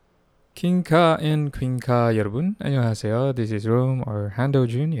킹카 and 퀸카 여러분, 안녕하세요. This is Rome or Hando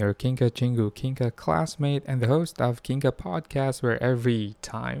Jun, your Kinka Chingu Kinka classmate and the host of Kinka Podcast, where every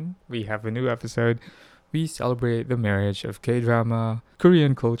time we have a new episode, we celebrate the marriage of K-drama,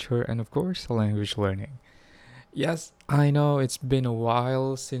 Korean culture, and of course, language learning. Yes, I know it's been a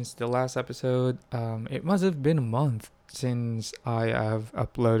while since the last episode. It must have been a month since I have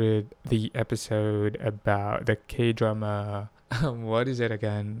uploaded the episode about the K-drama. What is it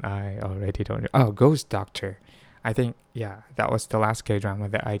again? I already don't know. Oh, Ghost Doctor. I think, yeah, that was the last K-drama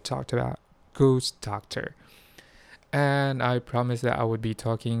that I talked about. Ghost Doctor. And I promised that I would be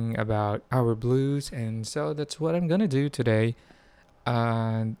talking about Our Blues, and so that's what I'm gonna do today.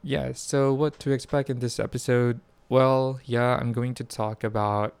 And yeah, so what to expect in this episode? Well, yeah, I'm going to talk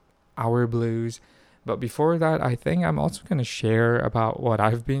about Our Blues. But before that, I think I'm also going to share about what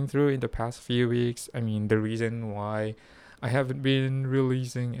I've been through in the past few weeks. I mean, the reason why I haven't been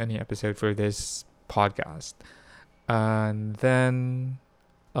releasing any episode for this podcast. And then,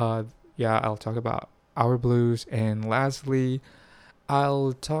 yeah, I'll talk about Our Blues. And lastly,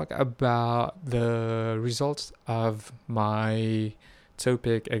 I'll talk about the results of my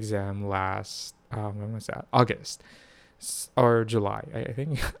TOPIK exam last, when was that? August or July. I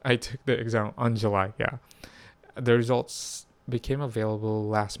think I took the exam on July. Yeah. The results became available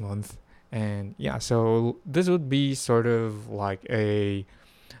last month. And yeah, so this would be sort of like a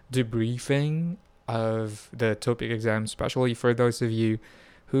debriefing of the TOPIK exam, especially for those of you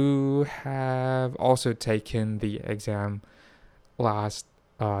who have also taken the exam last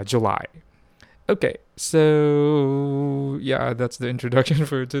July. Okay, so yeah, that's the introduction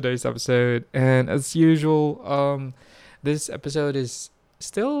for today's episode. And as usual, this episode is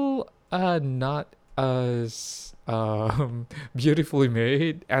still not as beautifully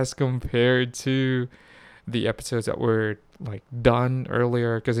made as compared to the episodes that were like done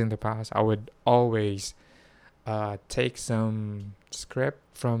earlier. Because in the past, I would always take some script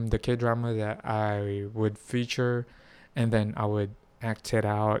from the K drama that I would feature, and then I would act it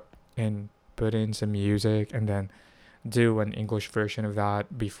out and put in some music and then do an English version of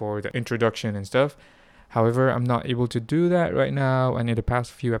that before the introduction and stuff. However, I'm not able to do that right now and in the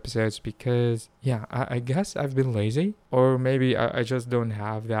past few episodes because, yeah, I guess I've been lazy, or maybe I just don't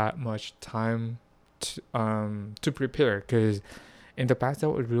have that much time to prepare, because in the past that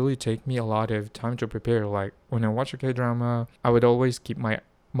would really take me a lot of time to prepare. Like when I watch a K-drama, I would always keep my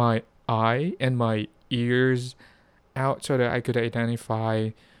eye and my ears out so that I could identify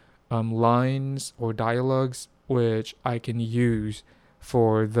lines or dialogues which I can use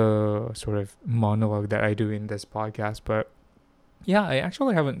for the sort of monologue that I do in this podcast. But yeah, I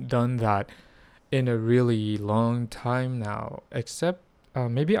actually haven't done that in a really long time now, except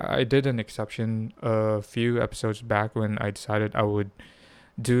maybe I did an exception a few episodes back when I decided I would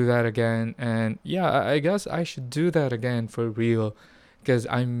do that again. And yeah, I guess I should do that again for real, because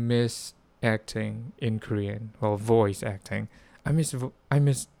I miss acting in Korean. Well, voice acting. I miss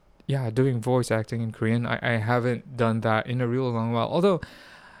yeah, doing voice acting in Korean. I haven't done that in a real long while. Although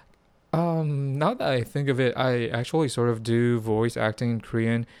now that I think of it, I actually sort of do voice acting in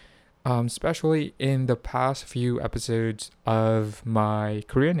Korean, especially in the past few episodes of my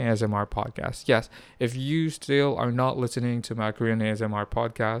Korean ASMR podcast. Yes, if you still are not listening to my Korean ASMR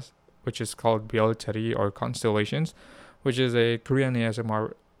podcast, which is called Byeolteri or Constellations, which is a Korean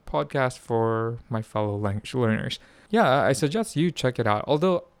ASMR podcast for my fellow language learners. Yeah, I suggest you check it out.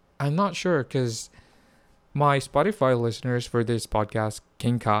 Although I'm not sure, because my Spotify listeners for this podcast,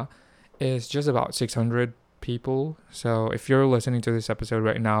 Kinka, is just about 600 people. So if you're listening to this episode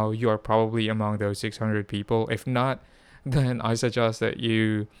right now, you are probably among those 600 people. If not, then I suggest that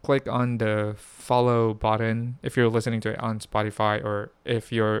you click on the follow button if you're listening to it on Spotify, or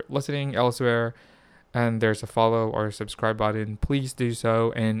if you're listening elsewhere and there's a follow or subscribe button, please do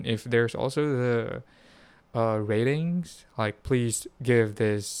so. And if there's also the ratings, like, please give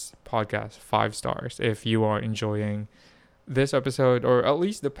this podcast 5 stars if you are enjoying this episode, or at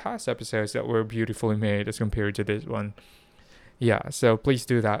least the past episodes that were beautifully made as compared to this one. Yeah, so please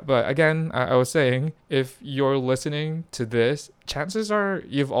do that. But again, I was saying, if you're listening to this, chances are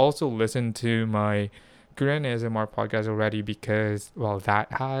you've also listened to my Korean ASMR podcast already, because, well, that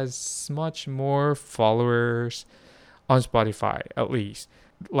has much more followers on Spotify, at least.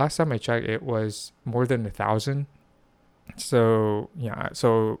 Last time I checked, it was more than 1,000. So yeah,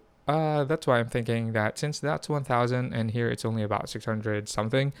 so that's why I'm thinking that since that's 1,000 and here it's only about 600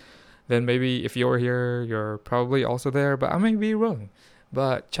 something, then maybe if you're here, you're probably also there. But I may be wrong.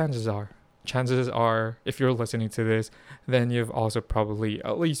 But chances are, if you're listening to this, then you've also probably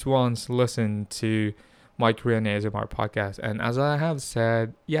at least once listened to my Korean ASMR podcast. And as I have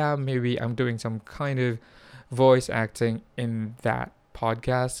said, yeah, maybe I'm doing some kind of voice acting in that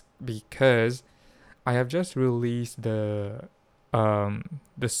podcast because I have just released the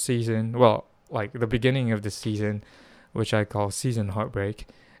season, well, like the beginning of the season, which I call Season Heartbreak.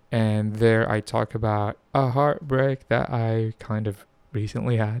 And there I talk about a heartbreak that I kind of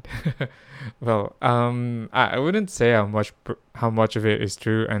recently had. Well, I wouldn't say how much of it is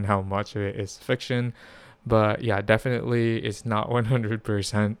true and how much of it is fiction, but yeah, definitely it's not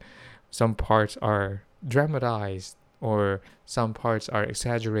 100%. Some parts are dramatized or some parts are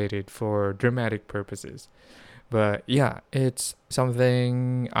exaggerated for dramatic purposes. But yeah, it's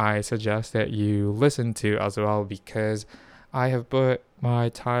something I suggest that you listen to as well because I have put my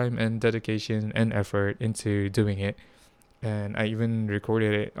time and dedication and effort into doing it. And I even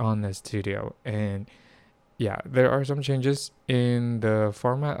recorded it on the studio. And yeah, there are some changes in the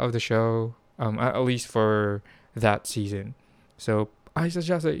format of the show, at least for that season. So I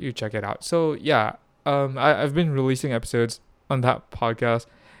suggest that you check it out. So yeah, I've been releasing episodes on that podcast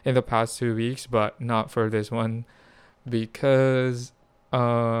in the past 2 weeks, but not for this one because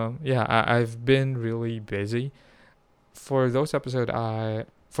yeah, I've been really busy. For those episodes I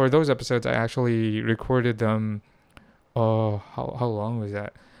actually recorded them. Oh, how long was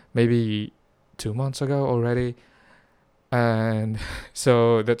that? Maybe 2 months ago already. And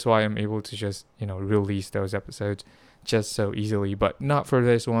so that's why I'm able to just, release those episodes just so easily. But not for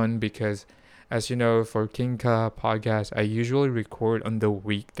this one because, as you know, for Kinka podcast, I usually record on the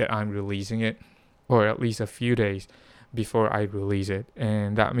week that I'm releasing it, or at least a few days before I release it.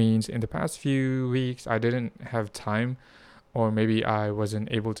 And that means in the past few weeks, I didn't have time, or maybe I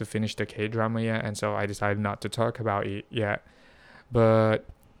wasn't able to finish the K drama yet, and so I decided not to talk about it yet. But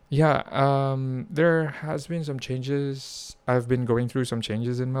yeah, there has been some changes. I've been going through some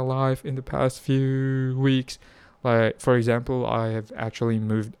changes in my life in the past few weeks. Like, for example, I have actually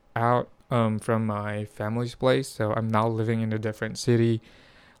moved out from my family's place, so I'm now living in a different city,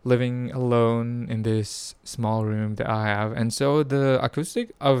 living alone in this small room that I have. And so the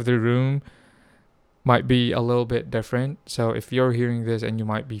acoustic of the room might be a little bit different. So if you're hearing this and you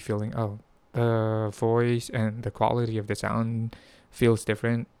might be feeling, oh, the voice and the quality of the sound feels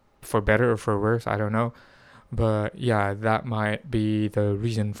different, for better or for worse, I don't know. But yeah, that might be the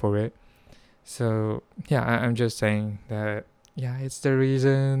reason for it. So yeah, I'm just saying that, yeah, it's the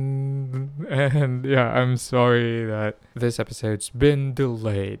reason. And yeah, I'm sorry that this episode's been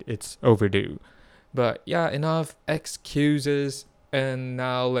delayed. It's overdue. But yeah, enough excuses. And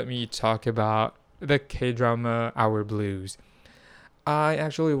now let me talk about the K-drama Our Blues. I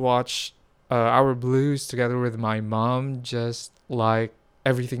actually watched Our Blues together with my mom, just like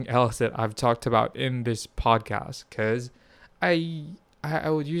everything else that I've talked about in this podcast, because I I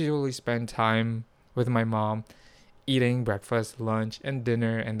would usually spend time with my mom eating breakfast, lunch, and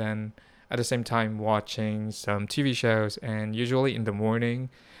dinner, and then at the same time watching some TV shows. And usually in the morning,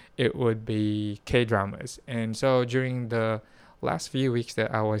 it would be K dramas. And so during the last few weeks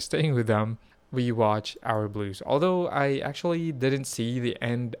that I was staying with them, we watched Our Blues. Although I actually didn't see the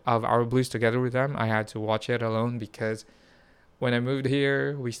end of Our Blues together with them, I had to watch it alone because when I moved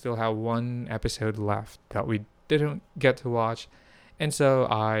here, we still have one episode left that we didn't get to watch. And so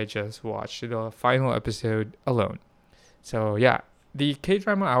I just watched the final episode alone. So yeah, the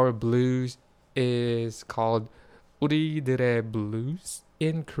K-drama Our Blues is called 우리들의 Blues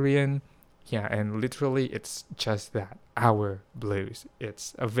in Korean. Yeah, and literally it's just that, Our Blues.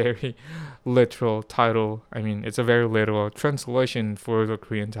 It's a very literal title. I mean, it's a very literal translation for the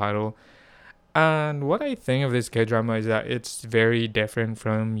Korean title. And what I think of this K-drama is that it's very different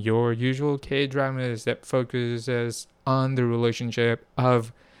from your usual K-dramas that focuses on the relationship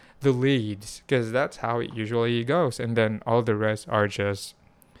of the leads, because that's how it usually goes, and then all the rest are just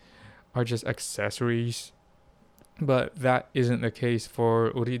accessories. But that isn't the case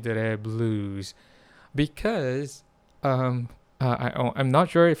for 우리들의 Blues because I'm not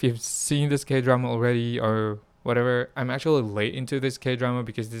sure if you've seen this K-drama already or whatever. I'm actually late into this K-drama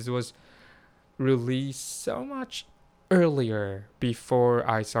because this was released so much earlier before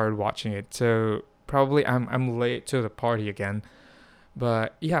I started watching it. So probably I'm late to the party again.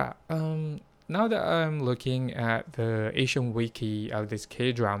 But yeah, now that I'm looking at the Asian wiki of this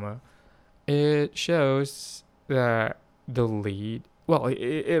K-drama, it shows that the lead, well,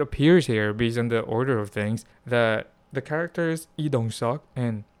 it appears here based on the order of things, that the characters Lee Dong-seok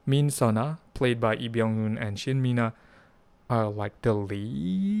and Min Sona, played by Lee Byung-hun and Shin Mina, are like the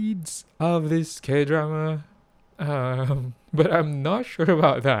leads of this K-drama. But I'm not sure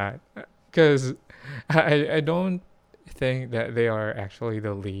about that because I don't think that they are actually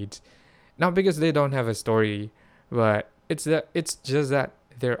the leads. Not because they don't have a story, but it's just that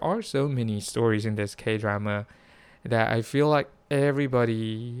there are so many stories in this K drama that I feel like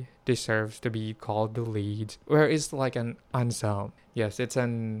everybody deserves to be called the lead, where it's like an ensemble. Yes, it's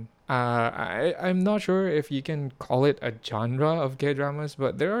an. I'm not sure if you can call it a genre of K dramas,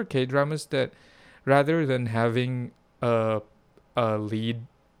 but there are K dramas that rather than having a lead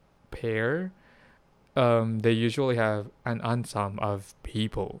pair, they usually have an ensemble of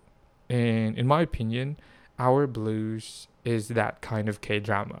people. And in my opinion, Our Blues is that kind of K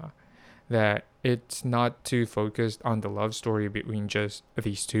drama that it's not too focused on the love story between just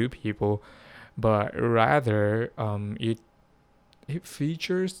these two people, but rather it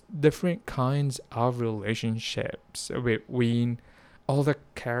features different kinds of relationships between all the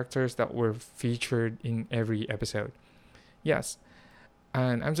characters that were featured in every episode. Yes,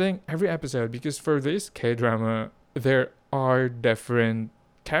 and I'm saying every episode because for this K drama, there are different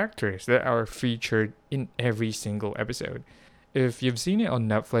characters that are featured in every single episode. If you've seen it on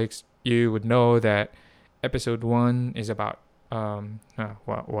Netflix, you would know that episode one is about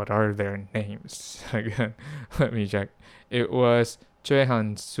what are their names? Again, let me check. It was Choi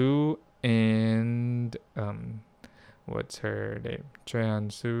Han Soo and what's her name? Choi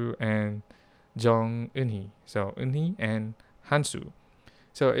Han Soo and Jong Eun Hee. So Eun Hee and Han Soo.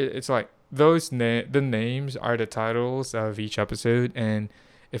 So it's like the names are the titles of each episode, and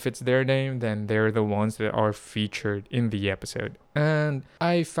if it's their name, then they're the ones that are featured in the episode. And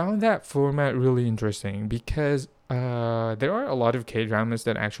I found that format really interesting because there are a lot of K dramas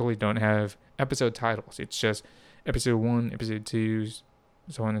that actually don't have episode titles. It's just episode one, episode two,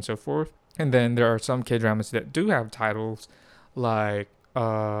 so on and so forth. And then there are some K dramas that do have titles, like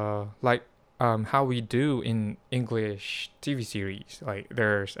how we do in English TV series. Like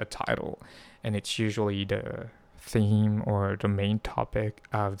there's a title, and it's usually the theme or the main topic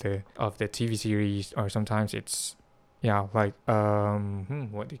of the TV series, or sometimes it's like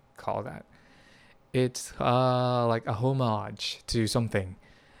what do you call that? It's like a homage to something.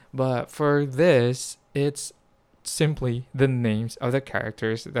 But for this, it's simply the names of the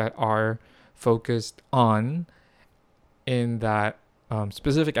characters that are focused on in that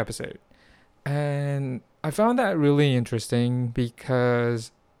specific episode. And I found that really interesting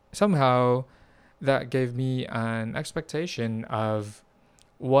because somehow that gave me an expectation of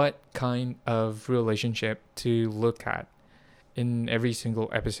what kind of relationship to look at in every single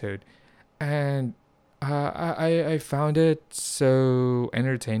episode. And I found it so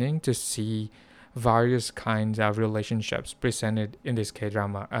entertaining to see various kinds of relationships presented in this K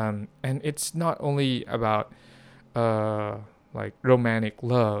drama. And it's not only about like romantic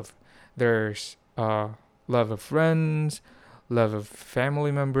love. There's love of friends, love of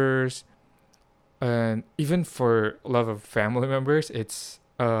family members, and even for love of family members, it's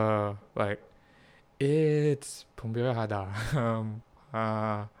it's 분별하다.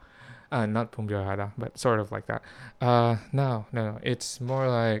 Not 분별하다, but sort of like that. No. It's more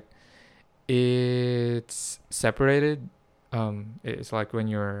like it's separated. It's like when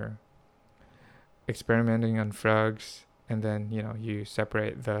you're experimenting on frogs, and then you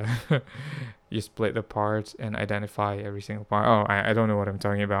separate the you split the parts and identify every single part. Oh, I don't know what I'm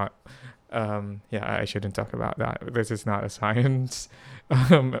talking about. I shouldn't talk about that. This is not a science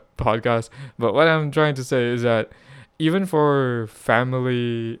podcast. But what I'm trying to say is that even for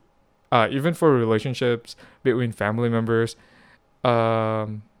family, even for relationships between family members,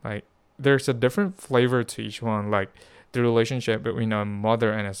 like there's a different flavor to each one. Like the relationship between a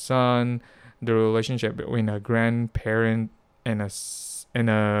mother and a son, the relationship between a grandparent and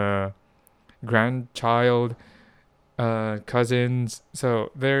a grandchild, cousins.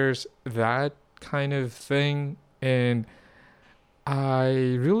 So there's that kind of thing, and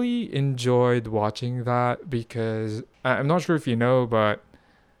I really enjoyed watching that because I'm not sure if you know, but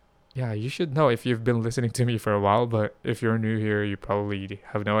yeah, you should know if you've been listening to me for a while. But if you're new here, you probably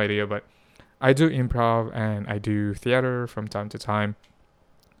have no idea. But I do improv and I do theater from time to time,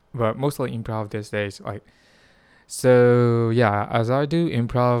 but mostly improv these days. Like, so yeah, as I do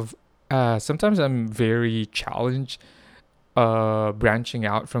improv, sometimes I'm very challenged, branching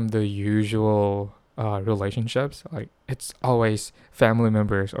out from the usual relationships. Like it's always family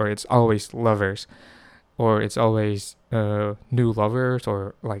members, or it's always lovers, or it's always new lovers,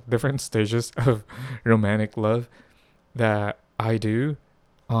 or like different stages of romantic love that I do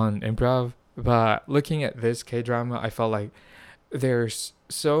on improv. But looking at this K drama, I felt like there's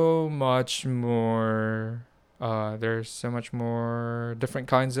so much more. There's so much more different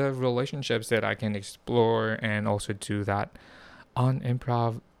kinds of relationships that I can explore and also do that on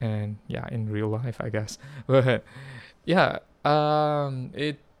improv and in real life, I guess. But yeah,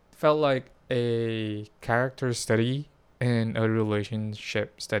 it felt like a character study and a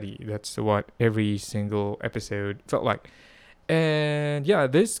relationship study. That's what every single episode felt like. And yeah,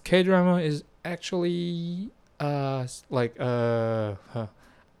 this K drama is actually I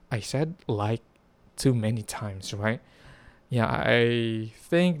said like too many times, right? Yeah, I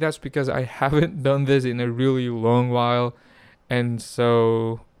think that's because I haven't done this in a really long while, and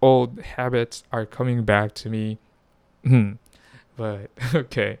so old habits are coming back to me. But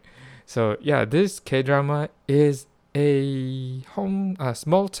okay, so yeah, this K drama is a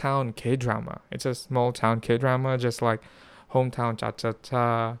small town K drama. It's a small town K drama, just like Hometown Cha Cha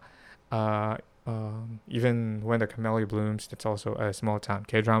Cha. Uh, Even when the camellia blooms, that's also a small town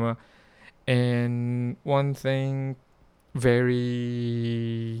K drama. And one thing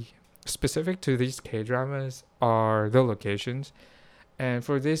very specific to these K dramas are the locations. And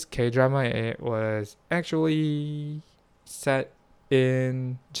for this K drama, it was actually set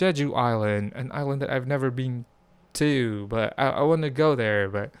in Jeju Island, an island that I've never been to, but I want to go there.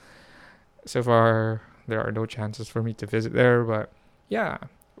 But so far, there are no chances for me to visit there. But yeah,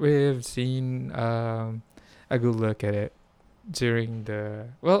 we've seen a good look at it during the.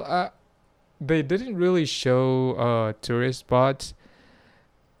 They didn't really show tourist spots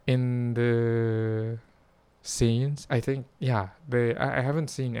in the scenes. I think yeah, I haven't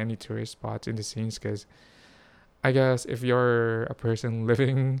seen any tourist spots in the scenes because I guess if you're a person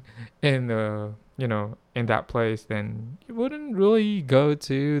living in in that place, then you wouldn't really go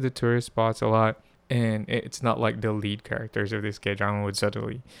to the tourist spots a lot. And it's not like the lead characters of this K drama would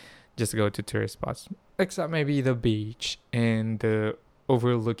suddenly just go to tourist spots, except maybe the beach and the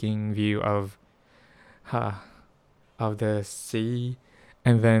overlooking view uh, of the sea,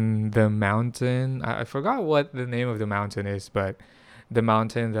 and then the mountain. I forgot what the name of the mountain is, but the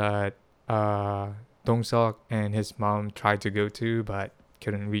mountain that Dong Seok and his mom tried to go to but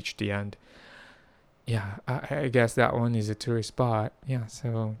couldn't reach the end. Yeah, I guess that one is a tourist spot. Yeah,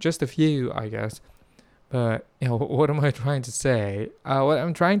 so just a few, I guess. But what am I trying to say? What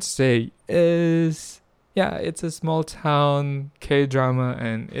I'm trying to say is, yeah, it's a small town K drama,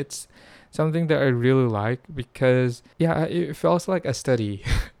 and it's something that I really like because yeah, it feels like a study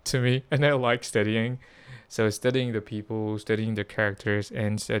to me, and I like studying. So studying the people, studying the characters,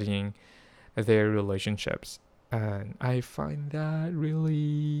 and studying their relationships, and I find that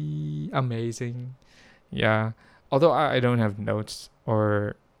really amazing. Yeah, although I don't have notes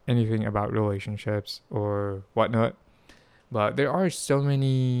or anything about relationships or whatnot, but there are so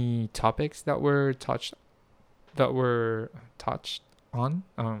many topics that were touched on.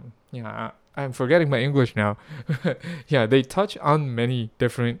 Yeah, I'm forgetting my English now. Yeah, they touch on many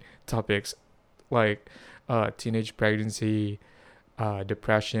different topics like teenage pregnancy,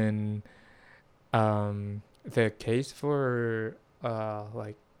 depression, the case for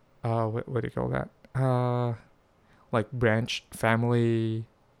what do you call that? Like branch family,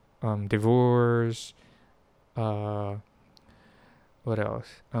 divorce, uh, what else?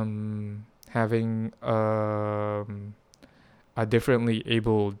 Having a differently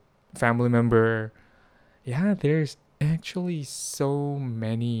abled family member. Yeah, there's actually so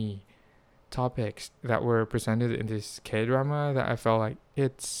many topics that were presented in this K drama that I felt like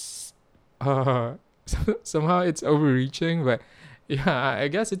it's uh somehow it's overreaching, but yeah, I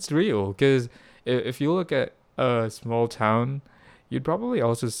guess it's real because if you look at a small town, you'd probably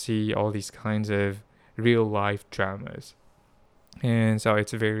also see all these kinds of real life dramas. And so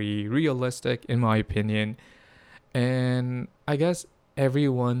it's very realistic in my opinion. And I guess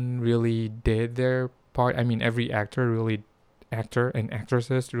everyone really did their part. I mean, every actor and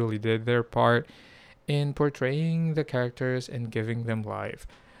actresses really did their part in portraying the characters and giving them life.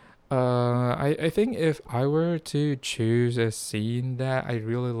 I think if I were to choose a scene that I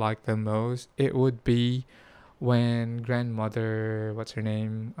really like the most, it would be when grandmother, what's her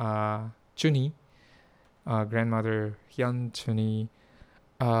name? Chuni, grandmother Hyun Chuni,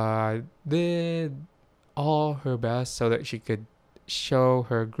 did all her best so that she could show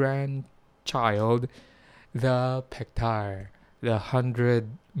her grandchild the Pektar, the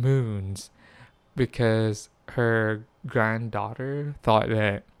 100 moons, because her granddaughter thought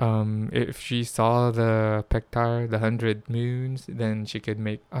that if she saw the Pektar, the 100 moons, then she could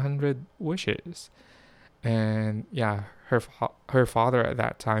make 100 wishes. And yeah, her father at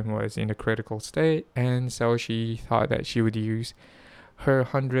that time was in a critical state, and so she thought that she would use her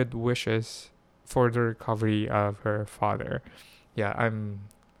 100 wishes for the recovery of her father. Yeah,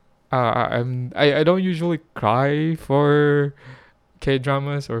 I don't usually cry for K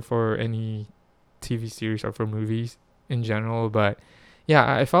dramas or for any TV series or for movies in general, but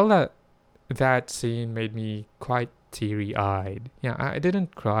yeah, I felt that that scene made me quite teary-eyed. Yeah, I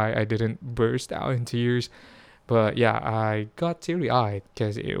didn't cry, I didn't burst out in tears, but yeah, I got teary-eyed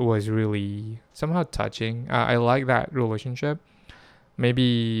because it was really somehow touching. I like that relationship.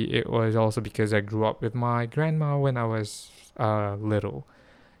 Maybe it was also because I grew up with my grandma when I was little.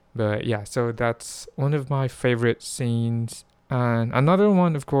 But yeah, so that's one of my favorite scenes. And another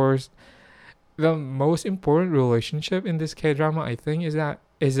one, of course, the most important relationship in this K drama, I think,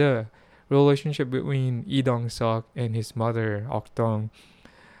 is a relationship between Lee Dong Seok and his mother Ok Dong.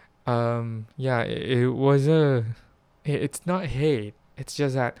 Yeah, it was it's not hate. It's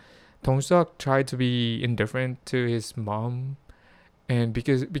just that Dong Seok tried to be indifferent to his mom, and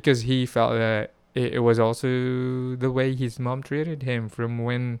because he felt that it was also the way his mom treated him from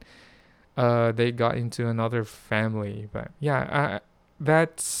when they got into another family. But yeah,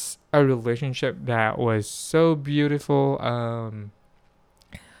 that's a relationship that was so beautiful.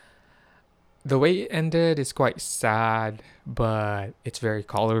 The way it ended is quite sad, but it's very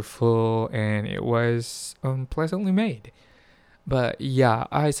colorful and it was pleasantly made. But yeah,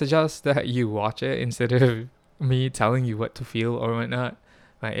 I suggest that you watch it instead of me telling you what to feel or whatnot.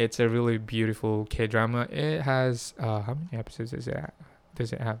 It's a really beautiful K drama. It has how many episodes is it?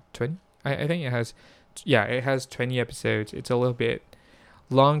 Does it have 20? I think it has. Yeah, it has 20 episodes. It's a little bit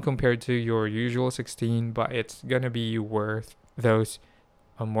long compared to your usual 16, but it's gonna be worth those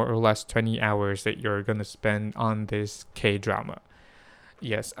more or less 20 hours that you're gonna spend on this K drama.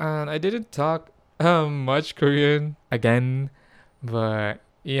 Yes, and I didn't talk much Korean again, but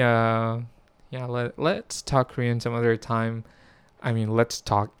yeah. Let's talk Korean some other time. I mean, let's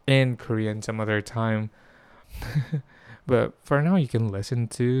talk in Korean some other time. But for now, you can listen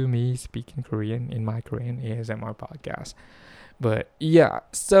to me speaking Korean in my Korean ASMR podcast. But yeah,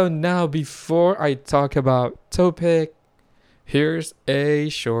 so now before I talk about topic, here's a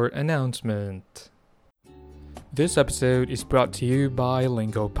short announcement. This episode is brought to you by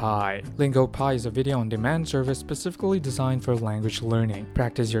LingoPie. LingoPie is a video on demand service specifically designed for language learning.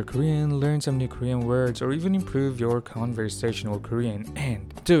 Practice your Korean, learn some new Korean words, or even improve your conversational Korean,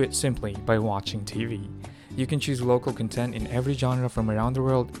 and do it simply by watching TV. You can choose local content in every genre from around the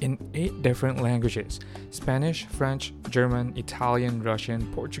world in 8 different languages: Spanish, French, German, Italian, Russian,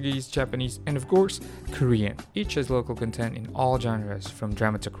 Portuguese, Japanese, and of course, Korean. Each has local content in all genres, from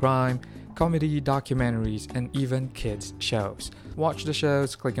drama to crime, comedy, documentaries, and even kids' shows. Watch the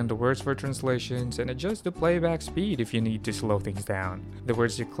shows, click on the words for translations, and adjust the playback speed if you need to slow things down. The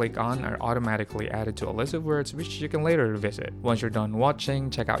words you click on are automatically added to a list of words which you can later revisit. Once you're done watching,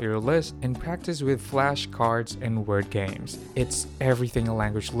 check out your list and practice with flashcards and word games. It's everything a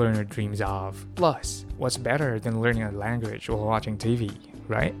language learner dreams of. Plus, what's better than learning a language while watching TV,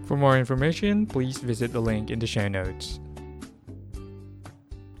 right? For more information, please visit the link in the show notes.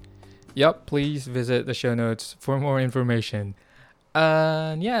 Yup, please visit the show notes for more information.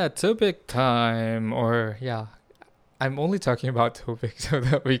 And yeah, topic time. Or yeah, I'm only talking about topic so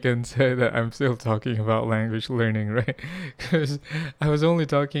that we can say that I'm still talking about language learning, right? Because I was only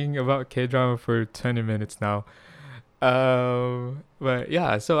talking about K-drama for 20 minutes now. But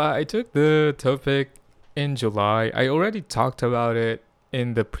yeah, so I took the topic in July. I already talked about it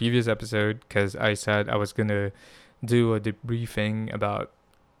in the previous episode because I said I was gonna do a debriefing about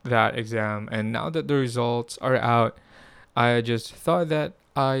that exam, and now that the results are out, I just thought that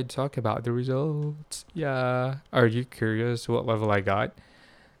I'd talk about the results. Yeah, are you curious what level I got?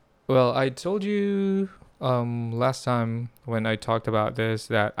 Well, I told you last time when I talked about this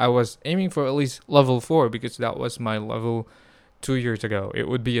that I was aiming for at least level 4 because that was my level 2 years ago. It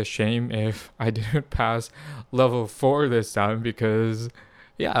would be a shame if I didn't pass level 4 this time because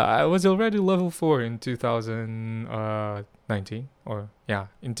yeah, I was already level 4 in 2019, or yeah,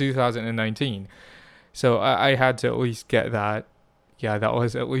 in 2019. So I had to at least get that. Yeah, that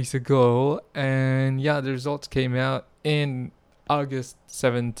was at least a goal. And yeah, the results came out in August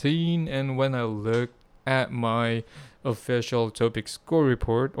 17. And when I looked at my official topic score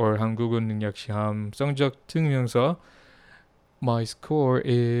report, or 한국어 능력 시험 성적 증명서, my score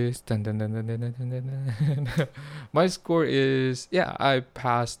is my score is, yeah, I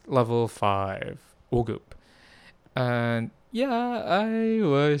passed level 5 5급. And yeah, I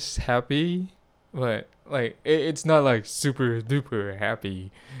was happy, but like it's not like super duper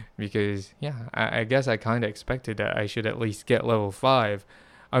happy because yeah, I guess I kind of expected that I should at least get level 5.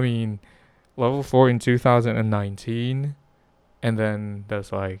 I mean, level 4 in 2019, and then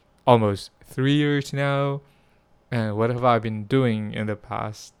that's like almost 3 years now. And what have I been doing in the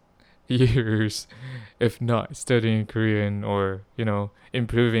past years if not studying Korean or,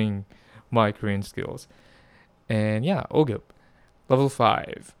 improving my Korean skills? And yeah, 5급, level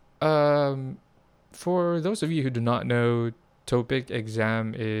 5. For those of you who do not know, TOPIK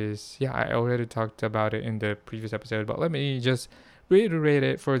exam is, yeah, I already talked about it in the previous episode, but let me just reiterate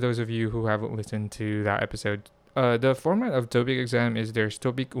it for those of you who haven't listened to that episode. The format of TOPIK exam is there's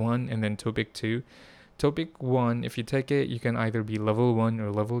TOPIK 1 and then TOPIK 2. TOPIK 1, if you take it, you can either be level 1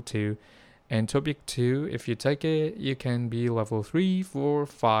 or level 2. And TOPIK 2, if you take it, you can be level 3, 4,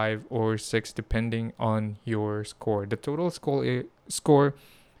 5, or 6, depending on your score. The total score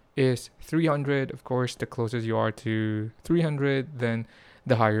is 300. Of course, the closer you are to 300, then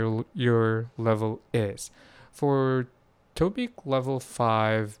the higher your level is. For TOPIK level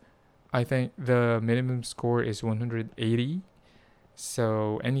 5, I think the minimum score is 180.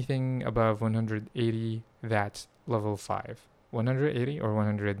 So anything above 180, that's level 5. 180 or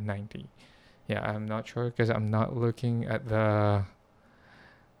 190? Yeah, I'm not sure because I'm not looking at the...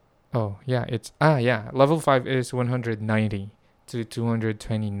 Oh, yeah, level 5 is 190 to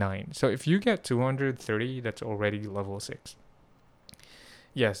 229. So if you get 230, that's already level 6.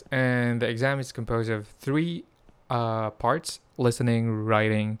 Yes, and the exam is composed of 3 parts: listening,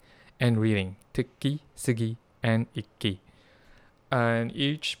 writing, and reading. Tikki, Sigi, and Ikki. And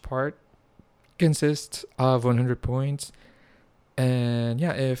each part consists of 100 points. And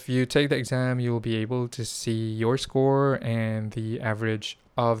yeah, if you take the exam, you'll be able to see your score and the average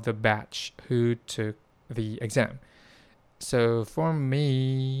of the batch who took the exam. So for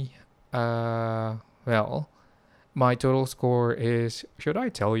me, well, my total score is, should I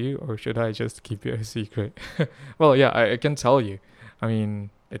tell you or should I just keep it a secret? Well, yeah, I can tell you. I mean,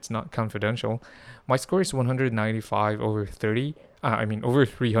 it's not confidential. My score is 195 over 30. Over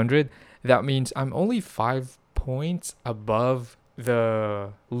 300. That means I'm only 5 points above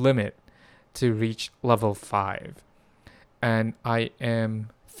the limit to reach level 5. And I am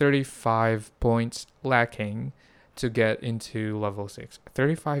 35 points lacking to get into level 6.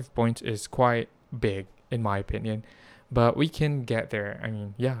 35 points is quite big in my opinion, but we can get there. I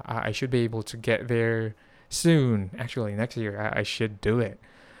mean, yeah, I should be able to get there soon. Actually, next year I should do it.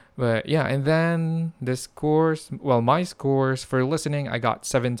 But yeah, and then the scores, well, my scores for listening, I got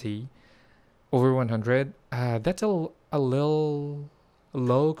 70 over 100. That's a little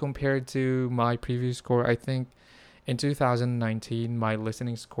low compared to my previous score. I think in 2019, my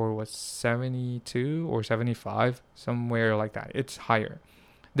listening score was 72 or 75, somewhere like that. It's higher.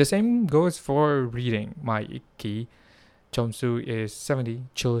 The same goes for reading. My Ikki 점수 is 70,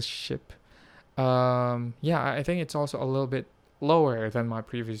 chillship. Yeah, I think it's also a little bit lower than my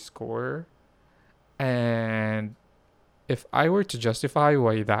previous score. And if I were to justify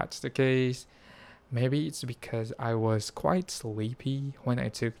why that's the case, maybe it's because I was quite sleepy when I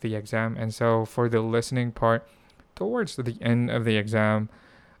took the exam. And so for the listening part, towards the end of the exam,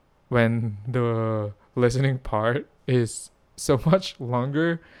 when the listening part is so much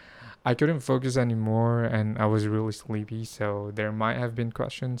longer, I couldn't focus anymore and I was really sleepy. So there might have been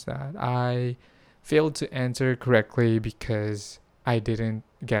questions that I failed to answer correctly because I didn't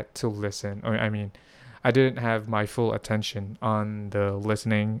get to listen. I didn't have my full attention on the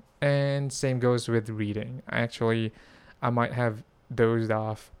listening. And same goes with reading. Actually, I might have dozed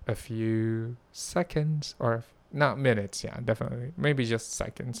off a few seconds or not minutes. Yeah, definitely. Maybe just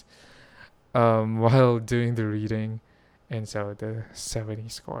seconds while doing the reading. And so the 70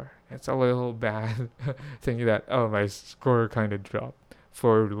 score, it's a little bad thinking that, oh, my score kind of dropped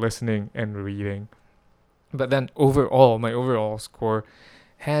for listening and reading. But then overall, my overall score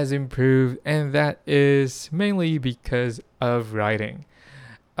has improved, and that is mainly because of writing.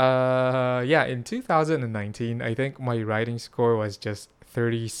 Yeah, in 2019, I think my writing score was just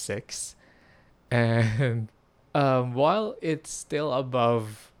 36. And while it's still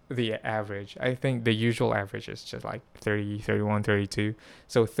above the average, I think the usual average is just like 30, 31, 32.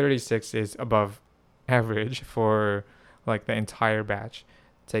 So 36 is above average for like the entire batch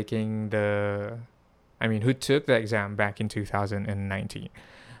taking who took the exam back in 2019.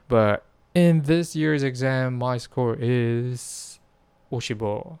 But in this year's exam, my score is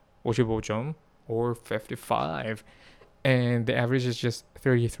 55, 55점 or 55. And the average is just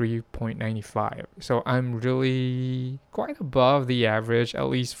 33.95. So I'm really quite above the average, at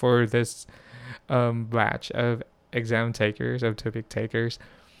least for this batch of exam takers, of TOPIK takers.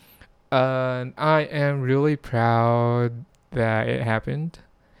 I am really proud that it happened.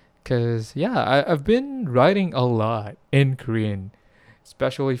 Because, yeah, I've been writing a lot in Korean.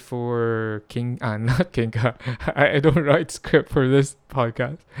 Especially for not Kinka. I don't write script for this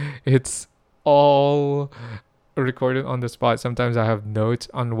podcast. It's all recorded on the spot. Sometimes I have notes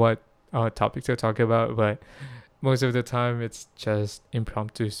on what topics to talk about, but most of the time it's just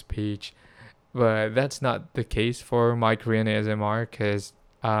impromptu speech. But that's not the case for my Korean ASMR because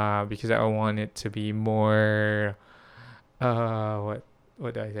because I want it to be more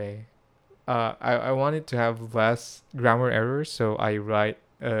what do I say? I want it to have less grammar errors, so I write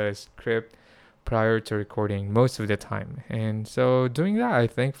a script prior to recording most of the time. And so doing that, I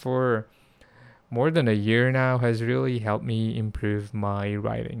think for more than a year now has really helped me improve my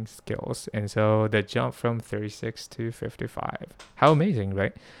writing skills. And so the jump from 36 to 55. How amazing,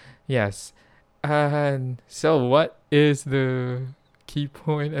 right? Yes. And so what is the key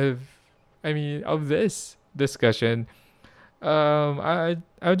point of this discussion? I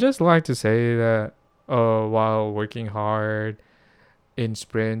would just like to say that while working hard in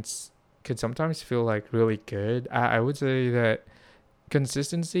sprints could sometimes feel like really good, I would say that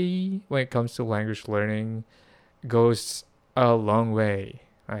consistency when it comes to language learning goes a long way.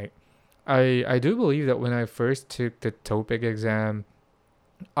 Right? I do believe that when I first took the TOPIK exam,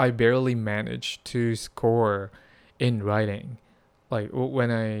 I barely managed to score in writing. Like when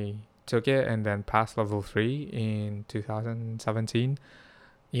I took it and then passed level 3 in 2017,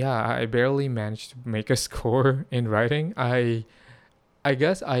 yeah, I barely managed to make a score in writing. I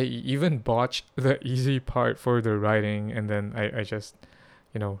guess I even botched the easy part for the writing, and then I just,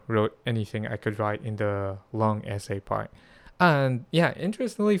 wrote anything I could write in the long essay part. And yeah,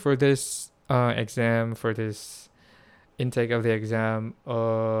 interestingly, for this exam, for this intake of the exam,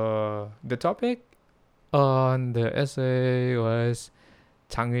 the topic on the essay was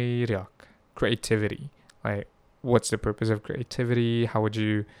창의력, creativity. Like, what's the purpose of creativity? How would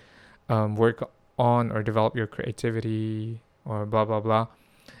you work on or develop your creativity, or blah blah blah.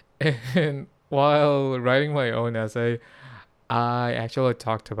 And while writing my own essay, I actually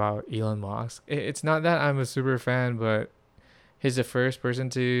talked about Elon Musk. It's not that I'm a super fan, but he's the first person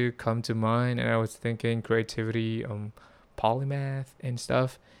to come to mind, and I was thinking creativity, polymath and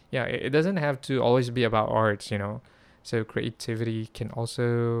stuff. Yeah, it doesn't have to always be about arts. So creativity can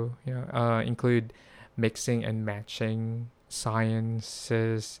also, include mixing and matching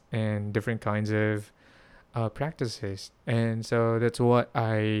sciences and different kinds of practices. And so that's what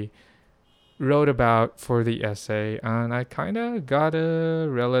I wrote about for the essay, and I kind of got a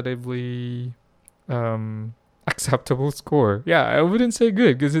relatively acceptable score. Yeah, I wouldn't say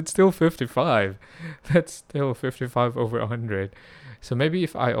good because it's still 55. That's still 55 over 100. So maybe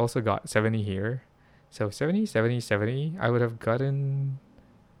if I also got 70 here, so 70, 70, 70, I would have gotten.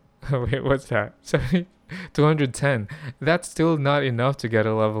 Wait, what's that? 70, 210. That's still not enough to get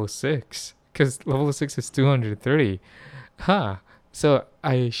a level 6 because level 6 is 230. Huh. So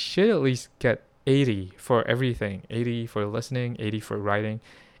I should at least get 80 for everything, 80 for listening, 80 for writing,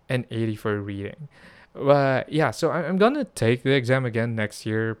 and 80 for reading. But yeah, so I'm gonna take the exam again next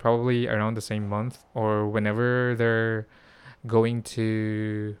year, probably around the same month or whenever they're going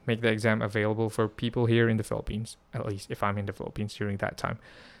to make the exam available for people here in the Philippines, at least if I'm in the Philippines during that time.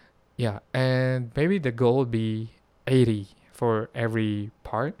 Yeah, and maybe the goal would be 80 for every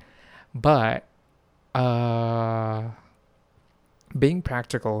part, but uh being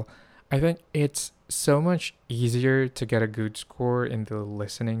practical, I think it's so much easier to get a good score in the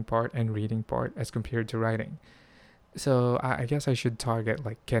listening part and reading part as compared to writing. So I guess I should target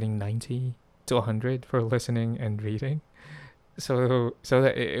like getting 90 to 100 for listening and reading. So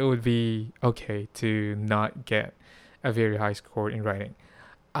that it would be okay to not get a very high score in writing.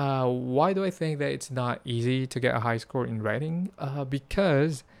 Why do I think that it's not easy to get a high score in writing?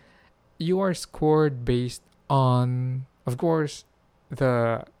 Because you are scored based on, of course,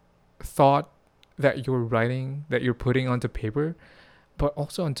 the thought that you're writing, that you're putting onto paper, but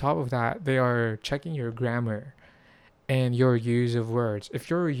also on top of that, they are checking your grammar and your use of words. If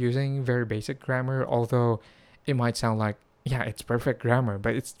you're using very basic grammar, although it might sound like, yeah, it's perfect grammar,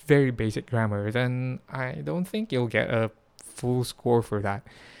 but it's very basic grammar, then I don't think you'll get a full score for that.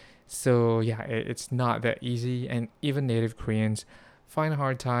 So yeah, it's not that easy, and even native Koreans find a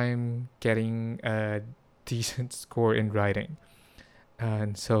hard time getting a decent score in writing.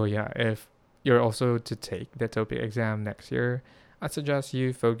 And so yeah, if you're also to take the TOPIK exam next year, I suggest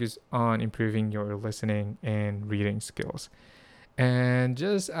you focus on improving your listening and reading skills. And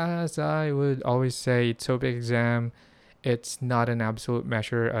just as I would always say, TOPIK exam, it's not an absolute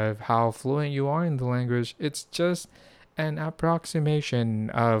measure of how fluent you are in the language. It's just an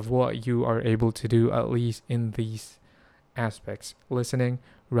approximation of what you are able to do, at least in these aspects: listening,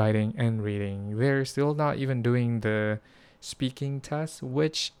 writing, and reading. They're still not even doing the speaking test,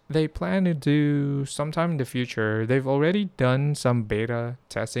 which they plan to do sometime in the future. They've already done some beta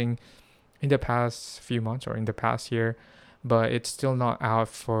testing in the past few months or in the past year, but it's still not out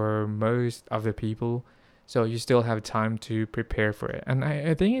for most of the people. So you still have time to prepare for it. And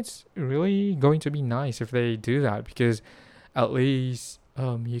I think it's really going to be nice if they do that, because at least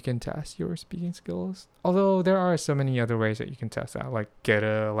you can test your speaking skills. Although there are so many other ways that you can test that, like get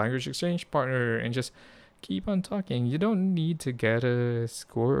a language exchange partner and just keep on talking. You don't need to get a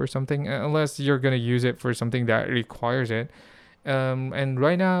score or something unless you're gonna use it for something that requires it. And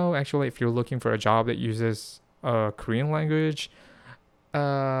right now, actually, if you're looking for a job that uses Korean language,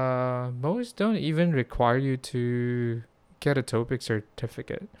 most don't even require you to get a TOEIC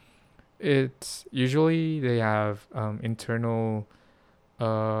certificate. It's usually they have internal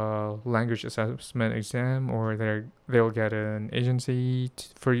language assessment exam, or they'll get an agency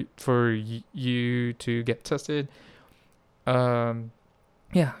you to get tested. Um,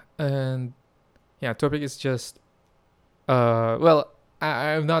 yeah, and yeah, TOEIC is just well,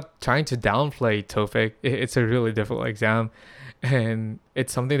 I'm not trying to downplay TOEIC. It's a really difficult exam, and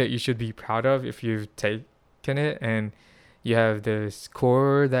it's something that you should be proud of if you've taken it and you have the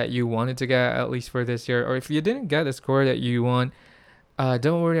score that you wanted to get at least for this year. Or if you didn't get the score that you want,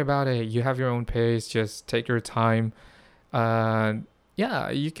 don't worry about it. You have your own pace. Just take your time. Yeah,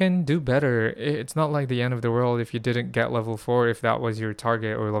 you can do better. It's not like the end of the world if you didn't get level 4, if that was your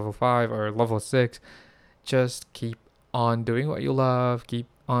target, or level 5 or level 6. Just keep on doing what you love, keep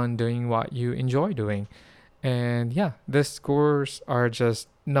on doing what you enjoy doing. And yeah, the scores are just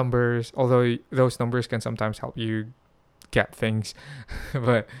numbers, although those numbers can sometimes help you get things.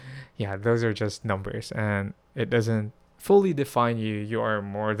 But yeah, those are just numbers and it doesn't fully define you. You are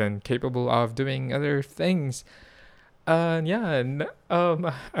more than capable of doing other things. And yeah,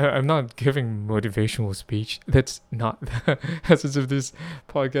 I'm not giving motivational speech. That's not the essence of this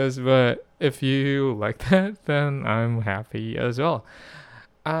podcast. But if you like that, then I'm happy as well.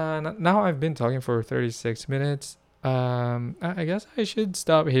 Now I've been talking for 36 minutes. I guess I should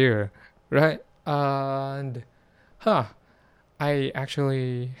stop here, right? And I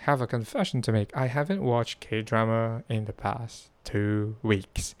actually have a confession to make. I haven't watched K-drama in the past 2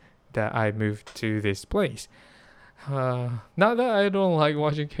 weeks that I moved to this place. Not that I don't like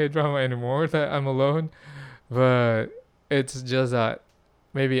watching K-drama anymore, that I'm alone, but it's just that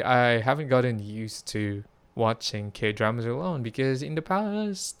maybe I haven't gotten used to watching K-dramas alone, because in the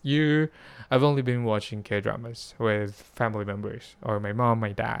past year I've only been watching K-dramas with family members, or my mom,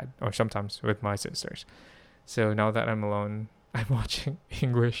 my dad, or sometimes with my sisters. So now that I'm alone, I'm watching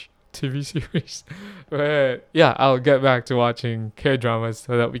English TV series. But yeah, I'll get back to watching K-dramas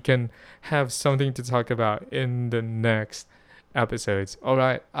so that we can have something to talk about in the next episodes. All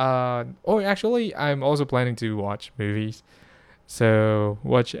right. Or actually, I'm also planning to watch movies. So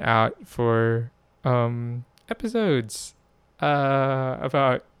watch out for episodes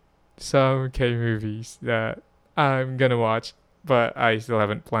about some K movies that I'm gonna watch, but I still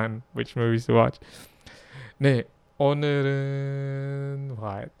haven't planned which movies to watch. 네, 오늘은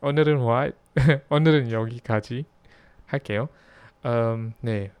what? 오늘은 여기까지 할게요.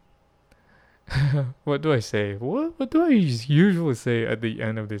 네. What do I say? What do I usually say at the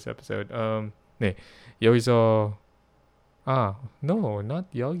end of this episode? 네. 여기서 no, not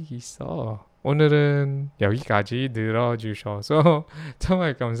여기서. 오늘은 여기까지 들어주셔서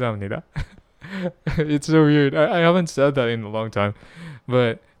정말 감사합니다. It's so weird. I haven't said that in a long time.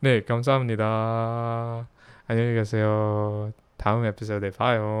 But 네, 감사합니다. 안녕히 가세요. 다음 에피소드에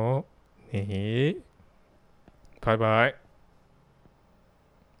봐요. 네. Bye bye.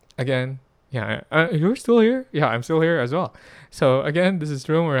 Again, yeah, you're still here? Yeah, I'm still here as well. So again, this is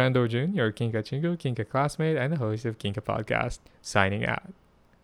Jerome Orlando Jun, your Kinka Chingu, Kinka classmate, and the host of Kinka Podcast, signing out.